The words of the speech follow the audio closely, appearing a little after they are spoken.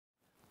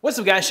What's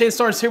up guys,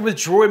 Starnes here with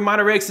Droid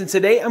Monitor X, and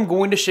today I'm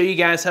going to show you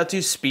guys how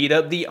to speed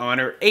up the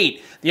Honor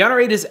 8. The Honor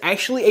 8 is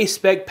actually a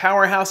spec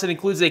powerhouse. It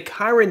includes a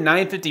Kirin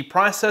 950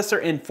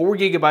 processor and 4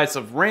 GB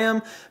of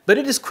RAM, but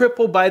it is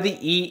crippled by the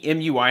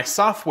EMUI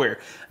software.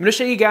 I'm going to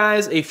show you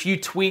guys a few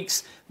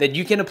tweaks that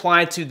you can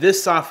apply to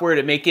this software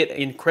to make it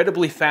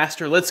incredibly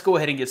faster. Let's go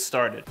ahead and get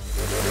started.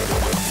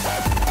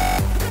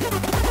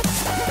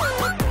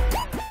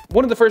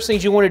 One of the first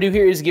things you want to do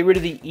here is get rid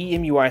of the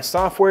EMUI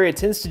software. It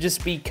tends to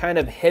just be kind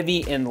of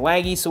heavy and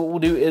laggy, so what we'll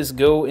do is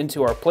go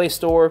into our Play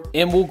Store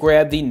and we'll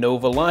grab the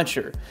Nova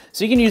launcher.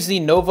 So you can use the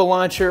Nova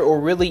launcher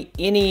or really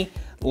any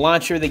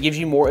launcher that gives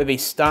you more of a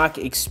stock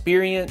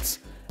experience.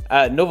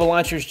 Nova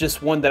launcher is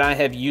just one that I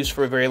have used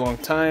for a very long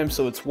time,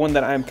 so it's one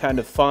that I'm kind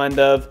of fond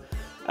of.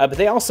 But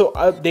they also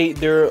update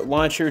their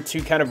launcher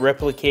to kind of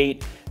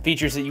replicate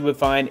features that you would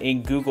find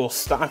in Google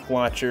stock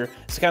launcher.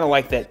 It's kind of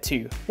like that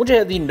too. Once you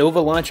have the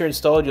Nova launcher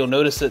installed, you'll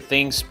notice that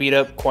things speed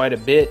up quite a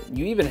bit.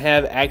 You even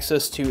have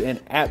access to an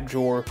app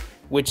drawer,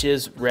 which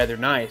is rather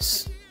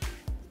nice.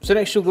 So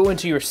next you'll go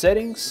into your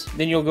settings,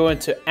 then you'll go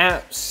into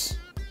apps,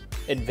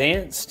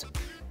 advanced,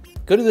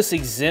 go to this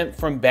exempt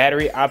from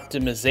battery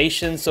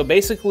optimization. So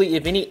basically,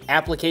 if any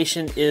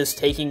application is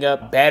taking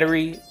up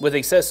battery with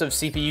excessive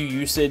CPU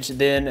usage,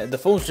 then the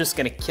phone's just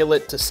gonna kill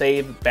it to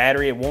save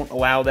battery. It won't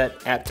allow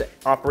that app to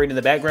operate in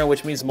the background,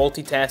 which means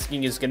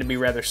multitasking is gonna be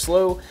rather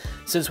slow,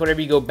 since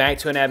whenever you go back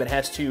to an app, it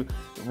has to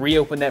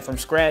reopen that from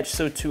scratch.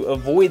 So to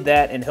avoid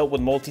that and help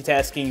with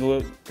multitasking,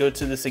 you'll go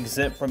to this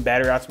exempt from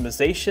battery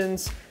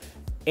optimizations,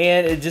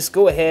 and just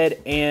go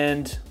ahead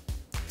and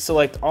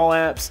select all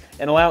apps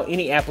and allow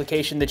any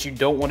application that you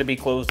don't want to be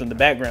closed in the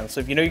background. So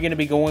if you know you're going to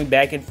be going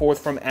back and forth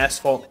from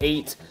Asphalt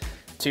 8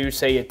 to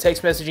say a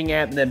text messaging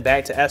app and then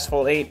back to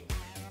Asphalt 8,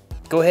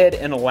 go ahead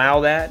and allow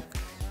that,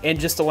 and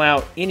just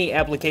allow any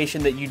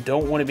application that you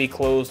don't want to be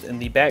closed in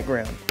the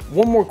background.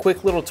 One more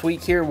quick little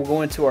tweak here. We'll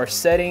go into our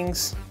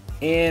settings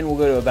and we'll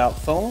go to About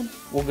Phone.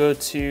 We'll go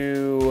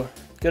to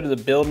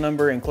the build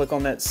number and click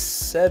on that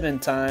 7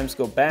 times,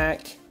 go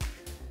back.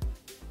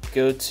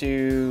 Go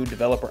to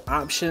developer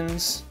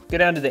options, go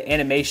down to the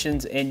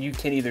animations, and you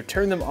can either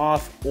turn them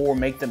off or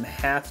make them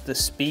half the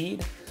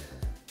speed,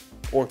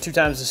 or 2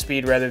 times the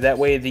speed rather. That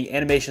way the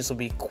animations will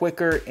be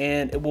quicker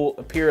and it will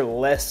appear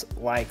less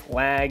like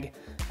lag,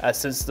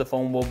 since the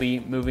phone will be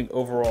moving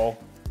overall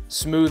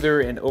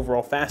smoother and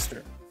overall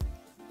faster.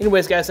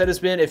 Anyways guys, that has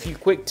been a few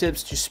quick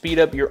tips to speed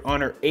up your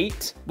Honor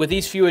 8. With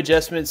these few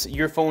adjustments,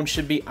 your phone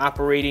should be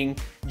operating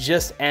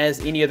just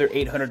as any other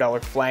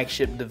 $800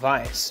 flagship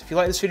device. If you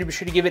like this video, be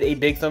sure to give it a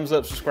big thumbs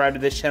up, subscribe to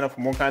this channel for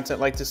more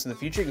content like this in the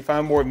future. You can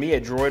find more of me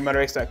at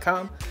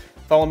droidmonitorx.com.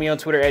 Follow me on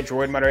Twitter at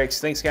droidmonitorx.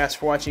 Thanks guys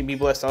for watching, be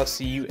blessed, I'll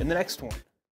see you in the next one.